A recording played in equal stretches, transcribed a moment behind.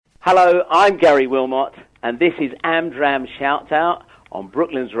Hello, I'm Gary Wilmot, and this is Amdram Shout Out on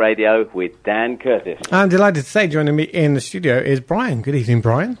Brooklands Radio with Dan Curtis. I'm delighted to say joining me in the studio is Brian. Good evening,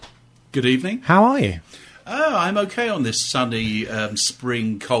 Brian. Good evening. How are you? Oh, I'm okay on this sunny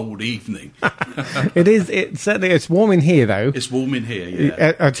spring cold evening. It's warm in here though. It's warm in here,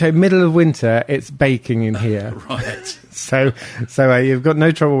 yeah. I'd say middle of winter, it's baking in here. Right. So you've got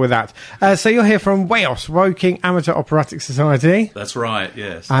no trouble with that. So you're here from Wales, Woking Amateur Operatic Society. That's right,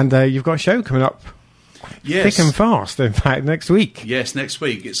 yes. And you've got a show coming up. Yes. Thick and fast, in fact, next week. Yes, next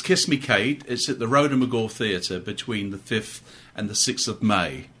week. It's Kiss Me Kate. It's at the Rhoda McGaw Theatre between the 5th and the 6th of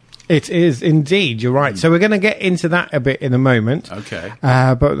May. It is indeed, you're right. So we're going to get into that a bit in a moment. Okay.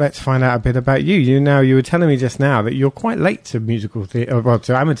 But let's find out a bit about you. You were telling me just now that you're quite late to musical theatre, well,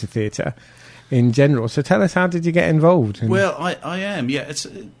 to amateur theatre in general. So tell us, how did you get involved? Well, I am, yeah. It's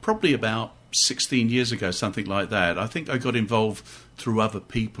probably about 16 years ago, something like that. I think I got involved through other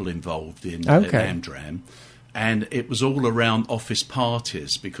people involved in Amdram. And it was all around office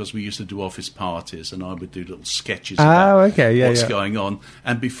parties, because we used to do office parties, and I would do little sketches about what's going on.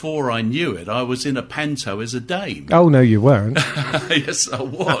 And before I knew it, I was in a panto as a dame. Oh, no, you weren't. Yes, I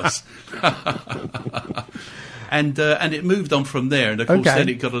was. And it moved on from there. And, of course, then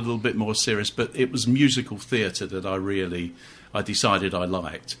it got a little bit more serious. But it was musical theatre that I decided I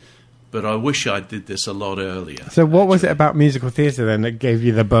liked. But I wish I did this a lot earlier. So what was it about musical theatre then that gave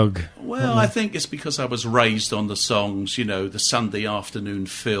you the bug? Well, I think it's because I was raised on the songs, the Sunday afternoon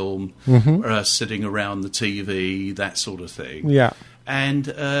film, sitting around the TV, that sort of thing. Yeah. And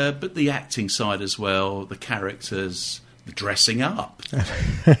but the acting side as well, the characters, the dressing up.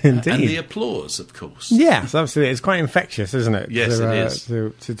 Indeed. And the applause, of course. Yes, absolutely. It's quite infectious, isn't it? Yes, it is.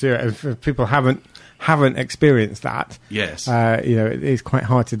 To do it. If people haven't experienced that, yes, it is quite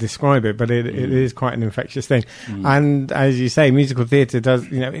hard to describe it, but it is quite an infectious thing. And as you say, musical theatre does,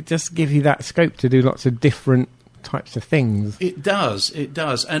 it just gives you that scope to do lots of different types of things. It does,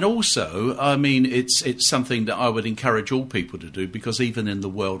 and also, I mean, it's something that I would encourage all people to do, because even in the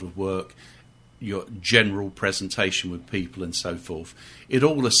world of work, your general presentation with people and so forth, it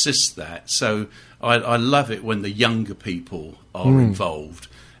all assists that. So I love it when the younger people are involved.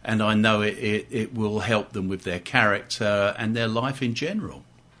 And I know it will help them with their character and their life in general.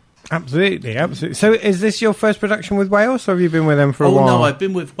 Absolutely, absolutely. So is this your first production with Wales, or have you been with them for a while? Oh, no, I've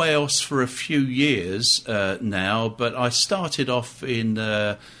been with Wales for a few years now, but I started off in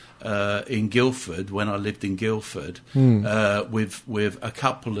Guildford, when I lived in Guildford, with a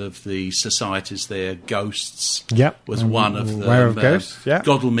couple of the societies there. Ghosts was one of them. Aware of Ghosts, yeah.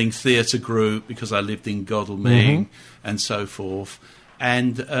 Godalming Theatre Group, because I lived in Godalming, and so forth.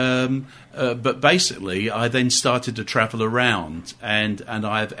 And but basically, I then started to travel around, and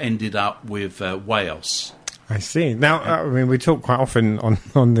I've ended up with Wales. I see. Now, I mean, we talk quite often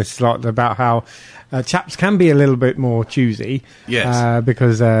on this slot about how chaps can be a little bit more choosy. Yes.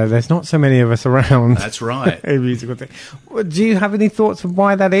 Because there's not so many of us around. That's right. Musical thing. Do you have any thoughts of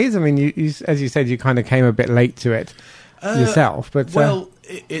why that is? I mean, you as you said, you kind of came a bit late to it yourself. But well,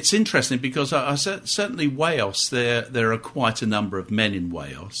 it's interesting, because I certainly Wales, there are quite a number of men in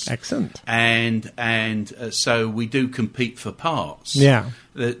Wales. Excellent. And so we do compete for parts. Yeah.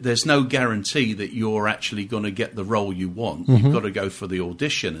 There's no guarantee that you're actually going to get the role you want. You've got to go for the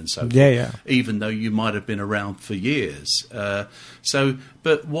audition and so forth. Yeah. Even though you might have been around for years.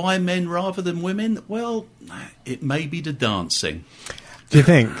 But why men rather than women? Well, it may be the dancing. Do you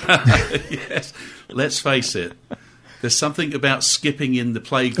think? Yes. Let's face it. There's something about skipping in the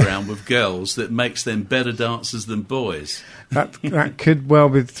playground with girls that makes them better dancers than boys. That could well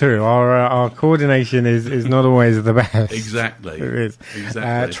be true. Our coordination is not always the best. Exactly. It is.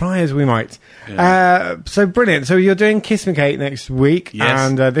 Exactly. Try as we might. Yeah. So brilliant. So you're doing Kiss Me Kate next week. Yes.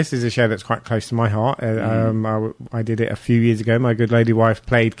 And this is a show that's quite close to my heart. I did it a few years ago. My good lady wife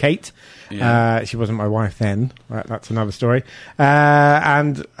played Kate. Yeah. She wasn't my wife then. That's another story.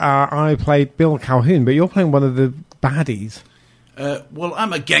 And I played Bill Calhoun, but you're playing one of the baddies. Well,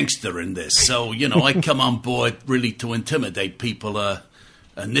 I'm a gangster in this, so, I come on board really to intimidate people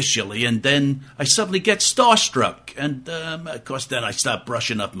initially, and then I suddenly get starstruck, and, of course, then I start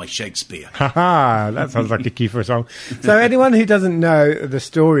brushing up my Shakespeare. Ha-ha, that sounds like a key for a song. So anyone who doesn't know the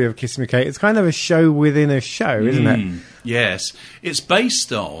story of Kiss Me Kate, it's kind of a show within a show, isn't it? Yes. It's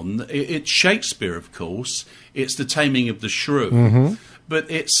based on, it's Shakespeare, of course, it's The Taming of the Shrew, but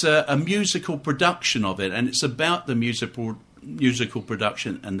it's a musical production of it, and it's about the musical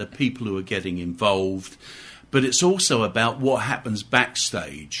production and the people who are getting involved, but it's also about what happens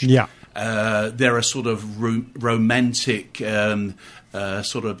backstage. Yeah. There are sort of romantic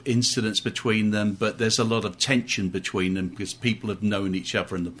sort of incidents between them, but there's a lot of tension between them because people have known each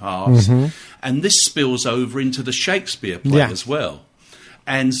other in the past. And this spills over into the Shakespeare play as well.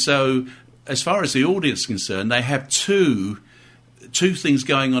 And so, as far as the audience is concerned, they have two things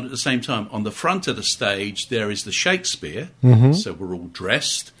going on at the same time. On the front of the stage, there is the Shakespeare, so we're all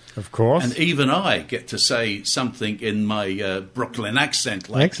dressed. Of course. And even I get to say something in my Brooklyn accent,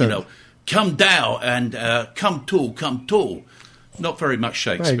 like, come down and come tall. Not very much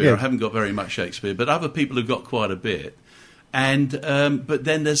Shakespeare. I haven't got very much Shakespeare, but other people have got quite a bit. And but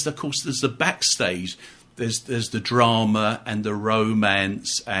then there's the backstage. There's the drama and the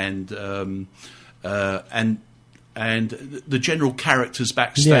romance and the general characters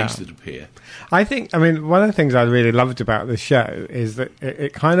backstage that appear. I mean, one of the things I really loved about the show is that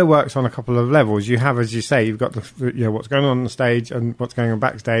it kind of works on a couple of levels. You have, as you say, you've got what's going on the stage and what's going on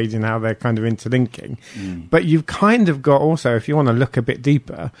backstage and how they're kind of interlinking. But you've kind of got also, if you want to look a bit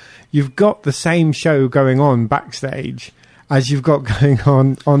deeper, you've got the same show going on backstage as you've got going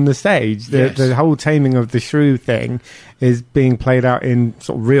on the stage. The whole taming of the shrew thing is being played out in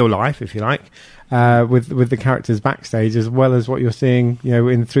sort of real life, if you like, with the characters backstage, as well as what you're seeing,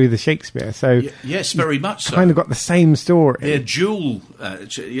 in through the Shakespeare. So yes, very much so. Kind of got the same story. They're dual,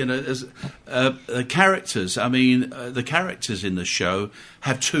 the characters. I mean, the characters in the show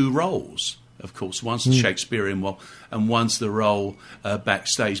have two roles. Of course, one's the Shakespearean role, and one's the role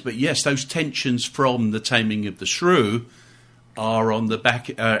backstage. But yes, those tensions from the taming of the shrew are on the back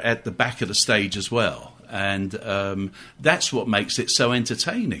at the back of the stage as well, and that's what makes it so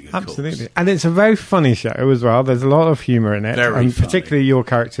entertaining. Absolutely, and it's a very funny show as well. There's a lot of humour in it, and particularly your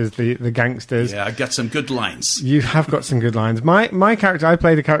characters, the gangsters. Yeah, I got some good lines. You have got some good lines. My character, I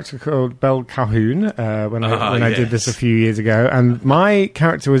played a character called Belle Calhoun when I did this a few years ago, and my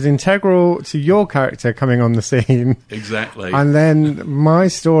character was integral to your character coming on the scene. Exactly, and then my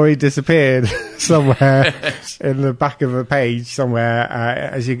story disappeared somewhere in the back of a page somewhere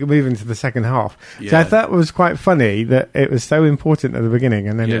as you move into the second half. So I thought it was quite funny that it was so important at the beginning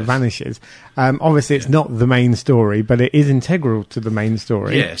and then it vanishes. Obviously, it's not the main story, but it is integral to the main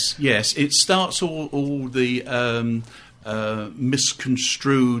story. Yes. It starts all the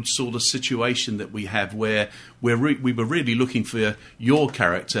misconstrued sort of situation that we have where we were really looking for your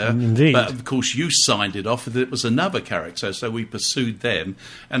character. Indeed. But of course you signed it off that it was another character, so we pursued them.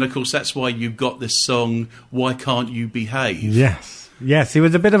 And of course that's why you've got this song, Why Can't You Behave? Yes, he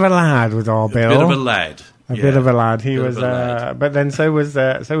was a bit of a lad with our Bill. A bit of a lad. Bit of a lad. He was, but then so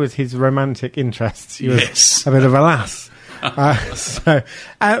was his romantic interests. He was a bit of a lass. It's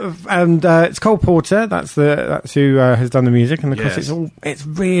Cole Porter. That's who has done the music, and of course it's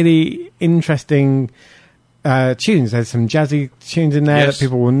really interesting tunes. There's some jazzy tunes in there that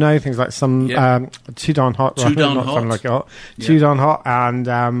people will know. Things like some Too Darn Hot, Too Darn Hot, and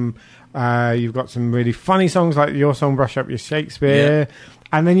you've got some really funny songs like your song Brush Up Your Shakespeare,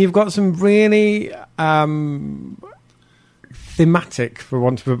 and then you've got some really thematic, for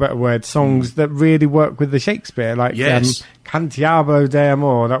want of a better word, songs that really work with the Shakespeare, like Cantiabo de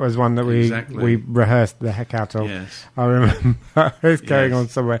Amor. That was one that we rehearsed the heck out of. I remember it going on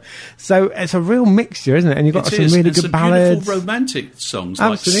somewhere. So it's a real mixture, isn't it? And you've got some really good ballads, beautiful romantic songs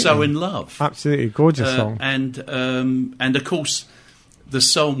like So in Love. Absolutely gorgeous song. And of course the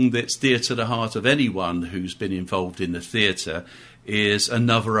song that's dear to the heart of anyone who's been involved in the theatre is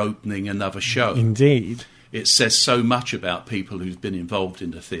Another Opening, Another Show. Indeed. It says so much about people who've been involved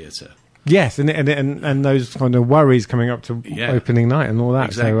in the theatre. Yes, and those kind of worries coming up to opening night and all that.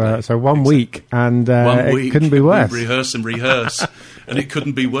 Exactly. So 1 week, and it couldn't be worse. Rehearse, and it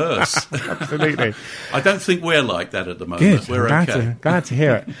couldn't be worse. Absolutely. I don't think we're like that at the moment. Good. We're glad to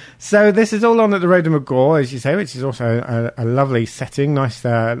hear it. So this is all on at the Rhoda McGaw, as you say, which is also a lovely setting, nice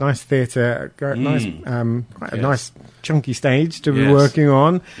theatre, nice, quite a nice chunky stage to be working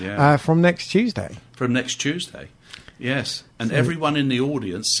on from next Tuesday. Yes, and everyone in the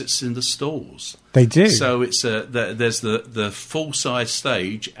audience sits in the stalls. They do. So it's there's the full-size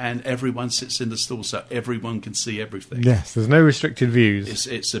stage, and everyone sits in the stalls, so everyone can see everything. Yes, there's no restricted views.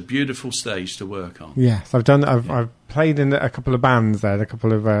 It's a beautiful stage to work on. Yes, I've played in a couple of bands there, a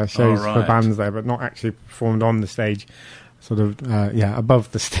couple of shows for bands there, but not actually performed on the stage. Sort of,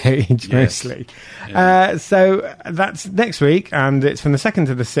 above the stage mostly. Yeah. So that's next week, and it's from the 2nd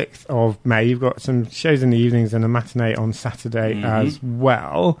to the 6th of May. You've got some shows in the evenings and a matinee on Saturday as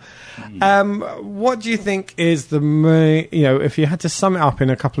well. What do you think is if you had to sum it up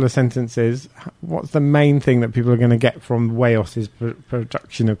in a couple of sentences, what's the main thing that people are going to get from Wales'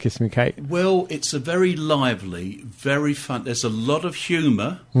 production of Kiss Me Kate? Well, it's a very lively, very fun. There's a lot of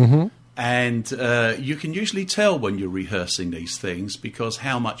humour. And you can usually tell when you're rehearsing these things because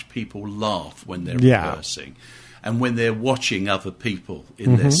how much people laugh when they're rehearsing and when they're watching other people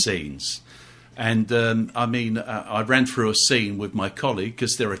in their scenes. And, I ran through a scene with my colleague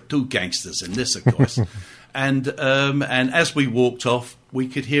because there are two gangsters in this, of course. and as we walked off, we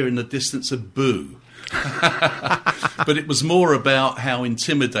could hear in the distance a boo. But it was more about how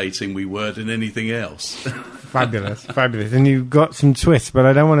intimidating we were than anything else. Fabulous. And you've got some twists, but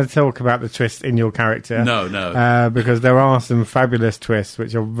I don't want to talk about the twist in your character. No. Because there are some fabulous twists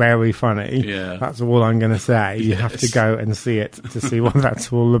which are very funny. Yeah. That's all I'm going to say. You have to go and see it to see what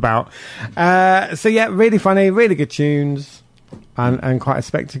that's all about. Really funny, really good tunes. And quite a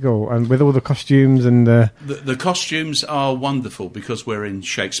spectacle, and with all the costumes and the costumes are wonderful because we're in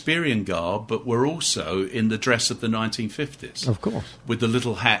Shakespearean garb, but we're also in the dress of the 1950s, of course, with the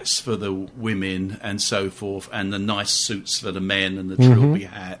little hats for the women and so forth, and the nice suits for the men and the trilby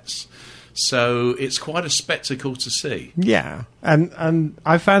hats. So it's quite a spectacle to see. Yeah, and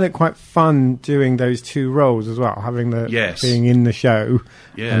I found it quite fun doing those two roles as well, having being in the show,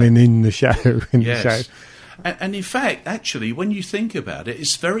 and in the show, the show. And in fact, actually, when you think about it,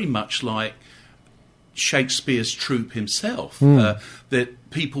 it's very much like Shakespeare's troupe himself, that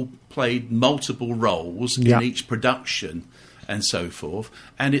people played multiple roles in each production and so forth.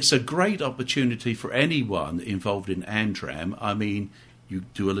 And it's a great opportunity for anyone involved in Amdram. I mean, you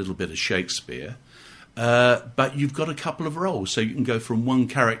do a little bit of Shakespeare, but you've got a couple of roles, so you can go from one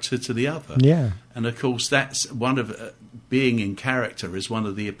character to the other. Yeah. And, of course, that's one of... being in character is one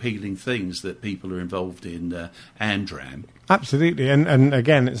of the appealing things that people are involved in Amdram. Absolutely, and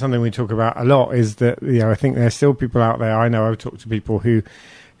again, it's something we talk about a lot. Is that I think there's still people out there. I know I've talked to people who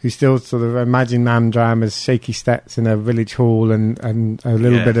still sort of imagine Amdram as shaky steps in a village hall and a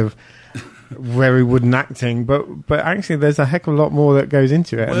little bit of very wooden acting, but actually there's a heck of a lot more that goes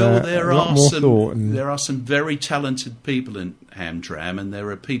into it. Well, there are some very talented people in Amdram, and there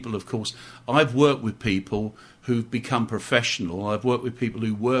are people, of course. I've worked with people who've become professional. I've worked with people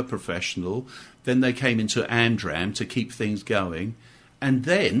who were professional, then they came into Amdram to keep things going, and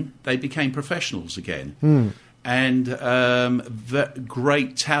then they became professionals again. And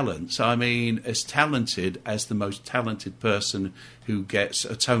great talents. I mean, as talented as the most talented person who gets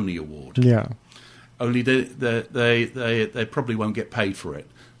a Tony Award. Yeah. Only they probably won't get paid for it,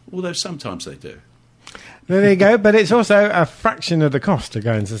 although sometimes they do. There you go, but it's also a fraction of the cost to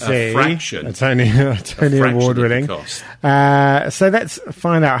go and to see a Tony Award winning. So let's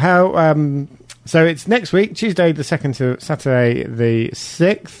find out how. So it's next week, Tuesday the 2nd to Saturday the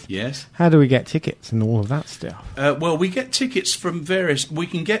 6th. Yes. How do we get tickets and all of that stuff? Well, we get tickets from we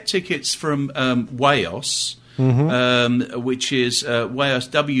can get tickets from WAOS, which is WAOS,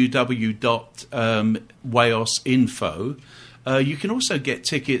 www.waosinfo. You can also get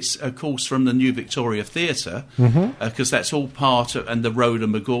tickets, of course, from the New Victoria Theatre, because that's all part of, and the Rhoda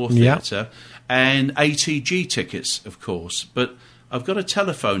McGaw Theatre, and ATG tickets, of course. But I've got a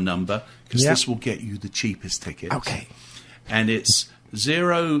telephone number, because this will get you the cheapest tickets. Okay. And it's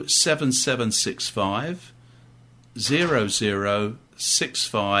 07765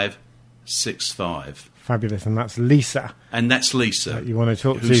 006565. Fabulous, and that's Lisa. And that's Lisa. That you want to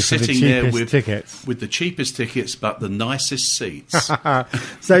talk to who's for the sitting there cheapest tickets. With the cheapest tickets, but the nicest seats.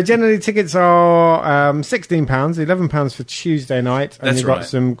 So generally tickets are £16, £11 for Tuesday night. And you've got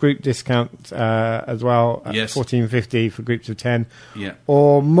some group discount as well, at $14.50 for groups of 10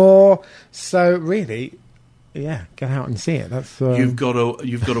 or more. So really... yeah, get out and see it. That's you've got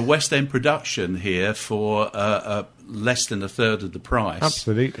a West End production here for less than a third of the price.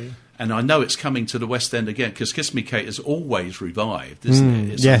 Absolutely. And I know it's coming to the West End again, because Kiss Me Kate is always revived, isn't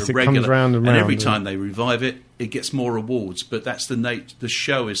it? It's yes, it comes round and round. And every time they revive it, it gets more awards. But that's the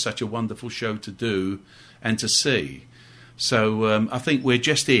show is such a wonderful show to do and to see. So I think we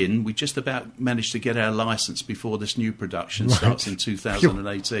just about managed to get our licence before this new production starts in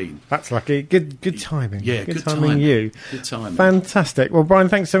 2018. That's lucky. Good timing. Yeah, good timing. You. Good timing. Fantastic. Well, Brian,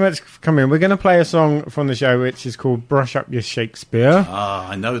 thanks so much for coming in. We're going to play a song from the show which is called Brush Up Your Shakespeare. Ah,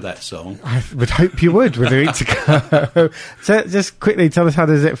 I know that song. I would hope you would with a week to go. So just quickly tell us, how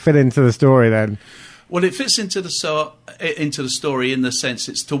does it fit into the story then? Well, it fits into the story in the sense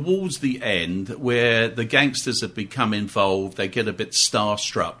it's towards the end where the gangsters have become involved. They get a bit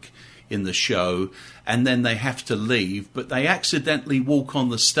starstruck in the show, and then they have to leave. But they accidentally walk on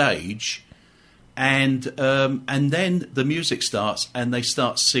the stage, and then the music starts, and they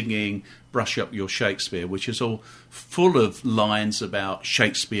start singing "Brush Up Your Shakespeare," which is all full of lines about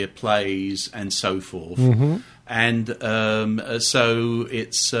Shakespeare plays and so forth. And so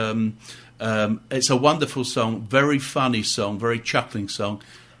it's a wonderful song, very funny song, very chuckling song.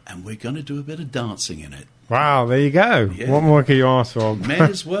 and we're going to do a bit of dancing in it. Wow, there you go. Yeah. What more can you ask for? May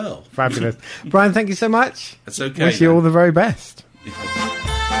as well. Fabulous. Brian, thank you so much. That's okay. Wish you all the very best.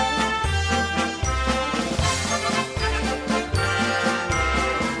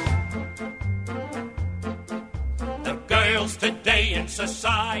 The girls today in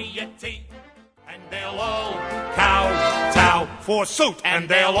society, and they'll all kowtow for suit, and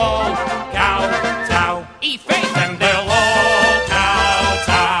they'll all kowtow e-face, and they'll all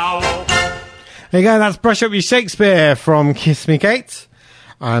kowtow. There you go, that's Brush Up Your Shakespeare from Kiss Me Kate.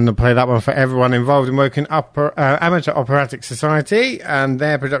 And I'll play that one for everyone involved in Woking Amateur Operatic Society and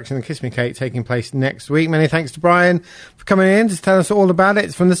their production of Kiss Me Kate taking place next week. Many thanks to Brian for coming in to tell us all about it.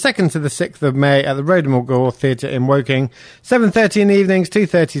 It's from the 2nd to the 6th of May at the Rhoda McGaw Theatre in Woking. 7:30 in the evenings,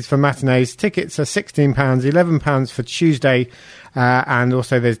 2:30 for matinees. Tickets are £16, £11 for Tuesday. And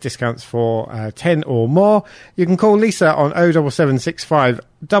also there's discounts for 10 or more. You can call Lisa on 07765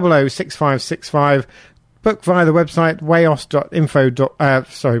 006565. Book via the website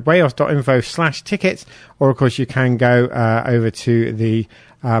wayos.info/tickets, or of course you can go over to the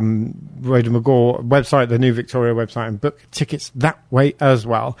Rhoda McGaw website, the New Victoria website, and book tickets that way as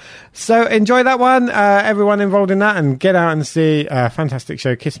well. So enjoy that one, everyone involved in that, and get out and see a fantastic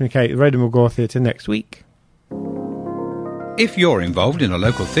show, Kiss Me Kate, Rhoda McGaw Theatre next week. If you're involved in a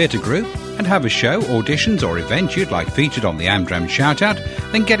local theatre group and have a show, auditions or event you'd like featured on the Amdram Shoutout,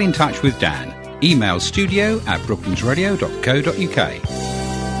 then get in touch with Dan. Email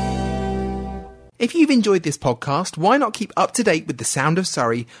studio@brooklandsradio.co.uk. If you've enjoyed this podcast, why not keep up to date with the sound of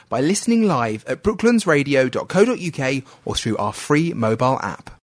Surrey by listening live at brooklandsradio.co.uk or through our free mobile app.